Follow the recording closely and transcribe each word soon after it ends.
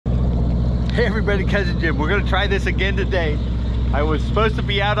Hey everybody, Cousin Jim. We're gonna try this again today. I was supposed to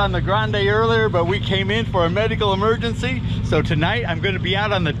be out on the Grande earlier, but we came in for a medical emergency. So tonight I'm gonna be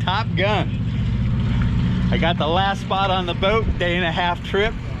out on the Top Gun. I got the last spot on the boat, day-and-a-half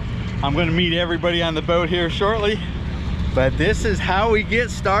trip. I'm gonna meet everybody on the boat here shortly. But this is how we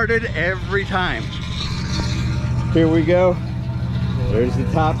get started every time. Here we go. There's the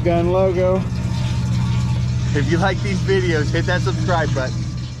Top Gun logo. If you like these videos, hit that subscribe button.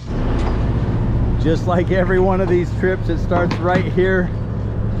 Just like every one of these trips, it starts right here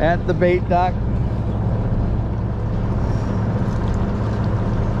at the bait dock.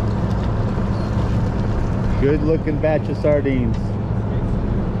 Good looking batch of sardines.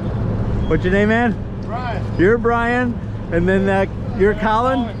 What's your name, man? Brian. You're Brian, and then you're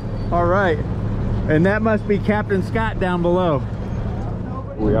Colin? All right. And that must be Captain Scott down below.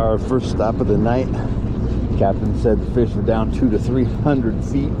 We are our first stop of the night. Captain said the fish were down 200 to 300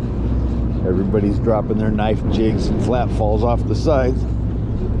 feet. Everybody's dropping their knife jigs and flat falls off the sides.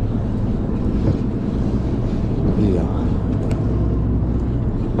 Yeah.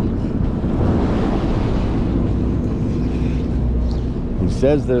 He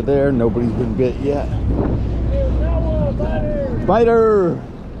says they're there. Nobody's been bit yet. Biter!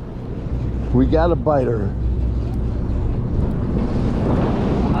 We got a biter.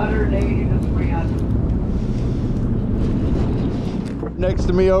 180 to 300. Next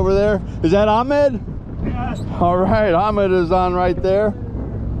to me over there, is that Ahmed? Yes. All right, Ahmed is on right there.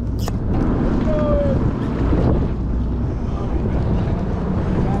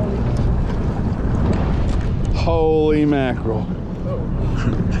 Holy mackerel.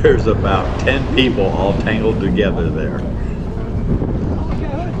 There's about 10 people all tangled together there.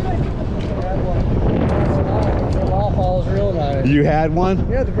 You had one?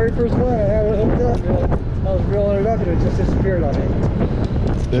 Yeah, the very first one I had it hooked up. I was reeling it up and it just disappeared on me.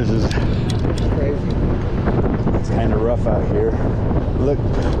 This is Crazy. It's kind of rough out here. Look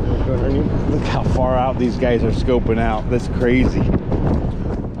how far out these guys are scoping out. That's crazy.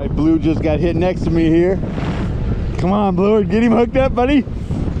 My Blue just got hit next to me here. Come on, Blue, get him hooked up, buddy.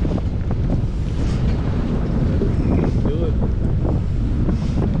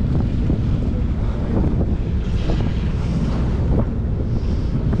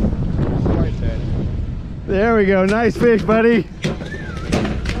 There we go. Nice fish, buddy.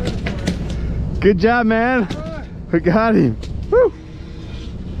 Good job, man. We got him. Woo.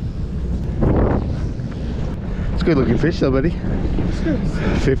 It's a good looking fish though, buddy.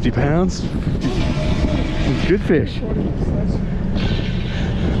 50 pounds. It's good fish.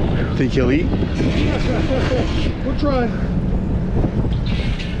 Think he'll eat? We'll try.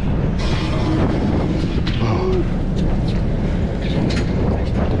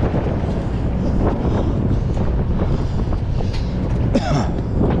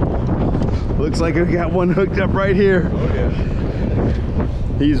 Looks like we got one hooked up right here. Oh yeah.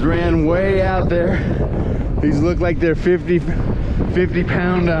 He's ran way out there. These look like they're 50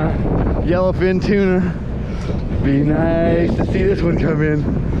 pound yellowfin tuna. Be nice to see this one come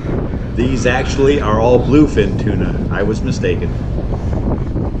in. These actually are all bluefin tuna. I was mistaken.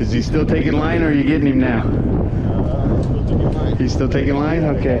 Is he still taking line or are you getting him now? He's still taking line?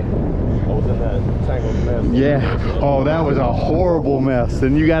 Okay. Yeah. Oh, that was a horrible mess.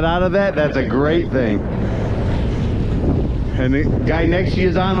 And you got out of that? That's a great thing. And the guy next to you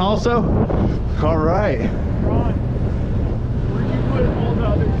is on also? All right. Ron, where'd you put all the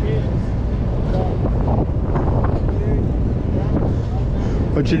other kids?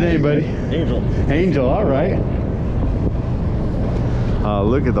 What's your name, buddy? Angel. Angel, all right.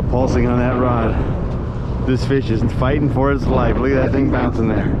 Look at the pulsing on that rod. This fish is fighting for its life. Look at that thing bouncing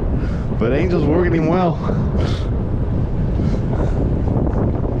there. But Angel's working him well.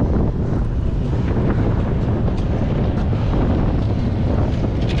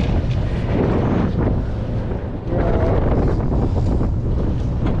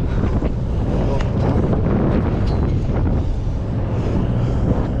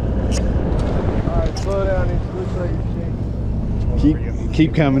 Alright, slow down. It looks like you're shaking.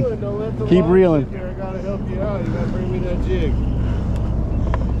 Keep coming. Keep reeling. I gotta help you out. You gotta bring me that jig.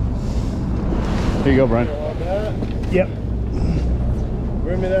 Here you go, Brian. Want that? Yep.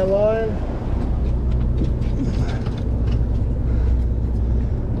 Bring me that line.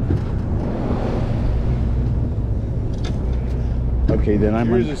 Okay, then I'm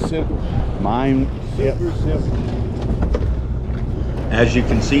Here's a simple. mine. Yep. Super simple. As you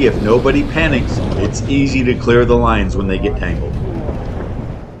can see, if nobody panics, it's easy to clear the lines when they get tangled.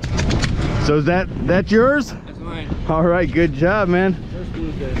 So is that yours? That's mine. All right, good job, man. First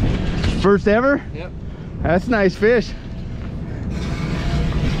bluefin. First ever? Yep. That's nice fish.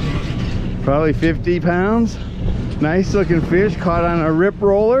 Probably 50 pounds. Nice looking fish, caught on a rip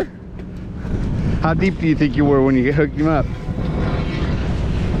roller. How deep do you think you were when you hooked him up?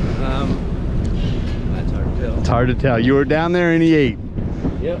 That's hard to tell. It's hard to tell. You were down there and he ate.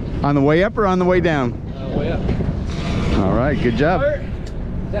 Yep. On the way up or on the way down? Way up. All right, good job. Heart?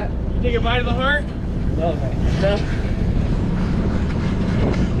 You take a bite of the heart? No, no.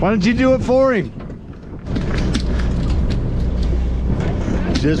 Why don't you do it for him?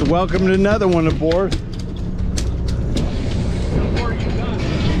 Just welcomed another one aboard.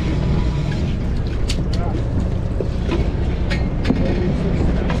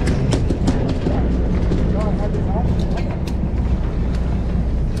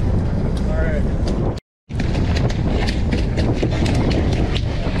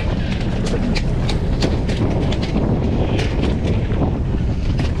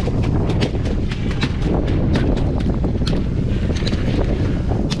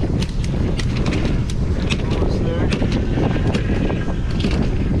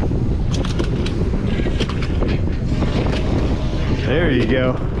 There you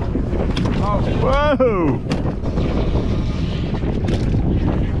go. Whoa!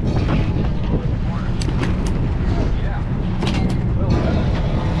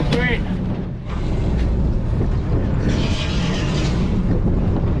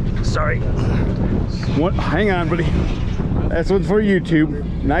 Sorry. What? Hang on, buddy. That's one for YouTube.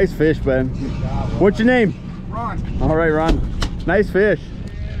 Nice fish, Ben. What's your name? Ron. All right, Ron. Nice fish.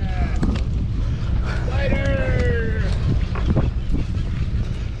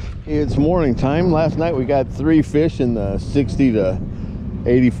 It's morning time. Last night we got 3 fish in the 60 to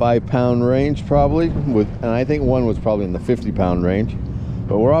 85 pound range probably, and I think one was probably in the 50 pound range.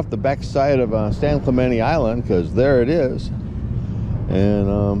 But we're off the back side of San Clemente Island, because there it is.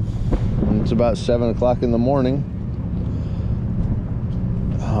 And it's about 7 o'clock in the morning.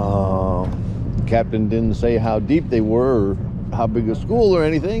 Captain didn't say how deep they were or how big a school or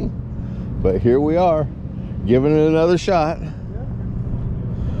anything, but here we are, giving it another shot.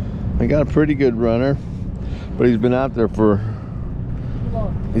 I got a pretty good runner, but he's been out there for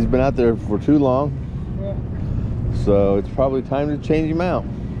too long. Yeah. So it's probably time to change him out.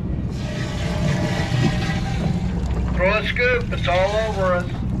 Throw a scoop, it's all over us.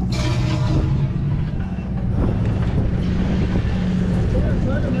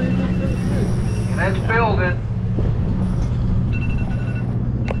 And that's building.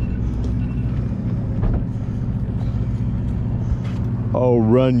 Oh,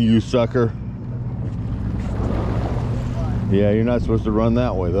 run, you sucker. Yeah, you're not supposed to run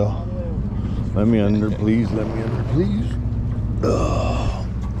that way, though. Let me under, please. Let me under, please. Ugh.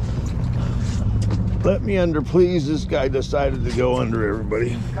 Let me under, please. This guy decided to go under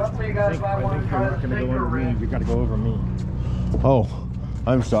everybody. Couple of you guys might want to try the sinker rig. You got to go over me. Oh,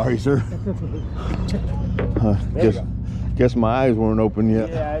 I'm sorry, sir. Guess my eyes weren't open yet.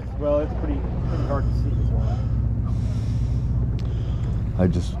 Yeah, it's pretty hard to see. I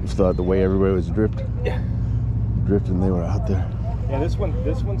just thought the way everybody was drifting, they were out there. Yeah, this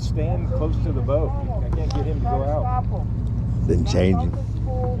one's staying close to the boat. I can't get him to go out. Then change him.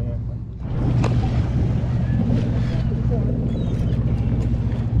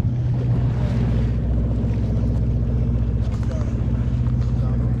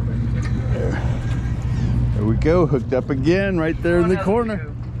 There we go, hooked up again right there in the corner.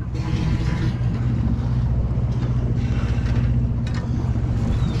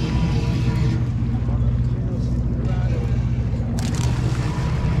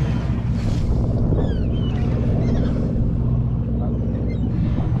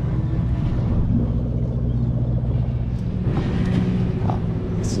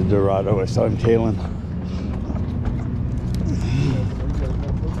 It's a Dorado, I saw him tailing.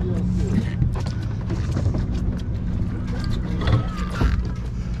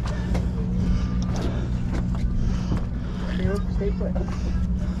 Stay put.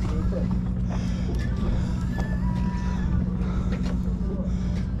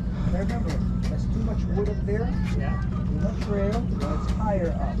 Remember, there's too much wood up there. Yeah. Too much trail. It's higher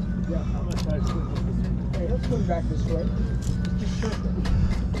up. Yeah. How much higher? Hey, let's swim back this way. Just circle.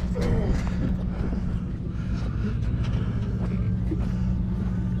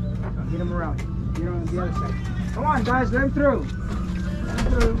 Get him around. Get on the other side. Come on, guys, let him through. Let him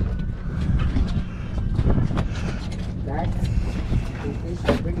through. Back.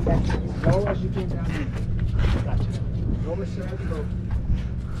 Bring it back as low as you can down here. Gotcha. Lower side of the boat.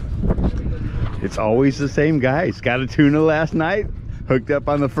 It's always the same guy. He's got a tuna last night, hooked up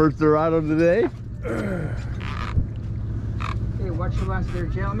on the first Dorado today. Okay, watch the last there,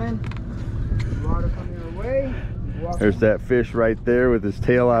 gentlemen. Water coming your way. There's that fish right there with his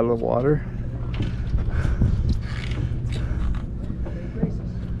tail out of the water.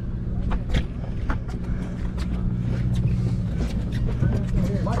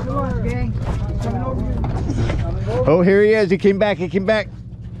 Oh, here he is. He came back. He came back.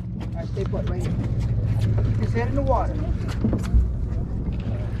 I stay put right here. Keep his head in the water.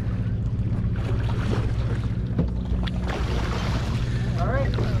 All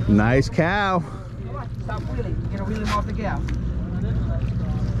right. Nice cow. Come on, stop wheeling. You're gonna wheel him off the gal.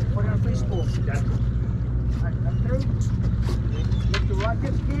 Put it on free spool. All right, up through. Lift the rod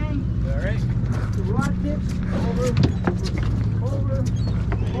tips, gang. All right. Lift the rod tips. Over.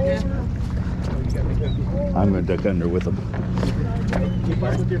 I'm gonna duck under with him. Keep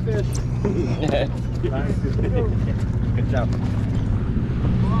up with your fish. Good job.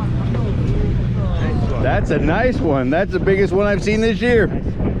 That's a nice one. That's the biggest one I've seen this year.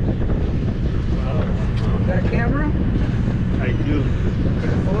 Got a camera? I do.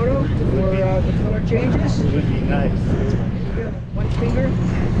 Take a photo for the color changes. It would be nice. One finger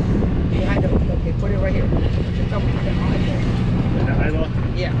behind the hook. Okay, put it right here. Just up with the eye. And the eyeball?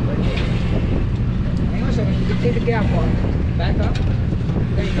 Yeah, right here. Hang on a second. You can take the gap off. Back up.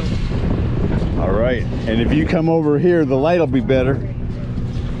 There you go. All right. And if you come over here, the light will be better.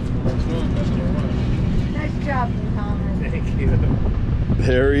 Nice job, Thomas. Thank you.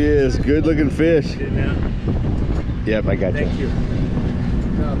 There he is. Good looking fish. Get it now. Yep, I got Thank you. you.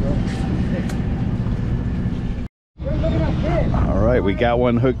 You're looking at fish. All right, we got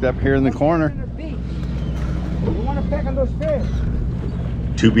one hooked up here in the corner. You want to peck on those fish.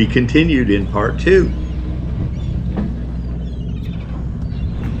 To be continued in part 2.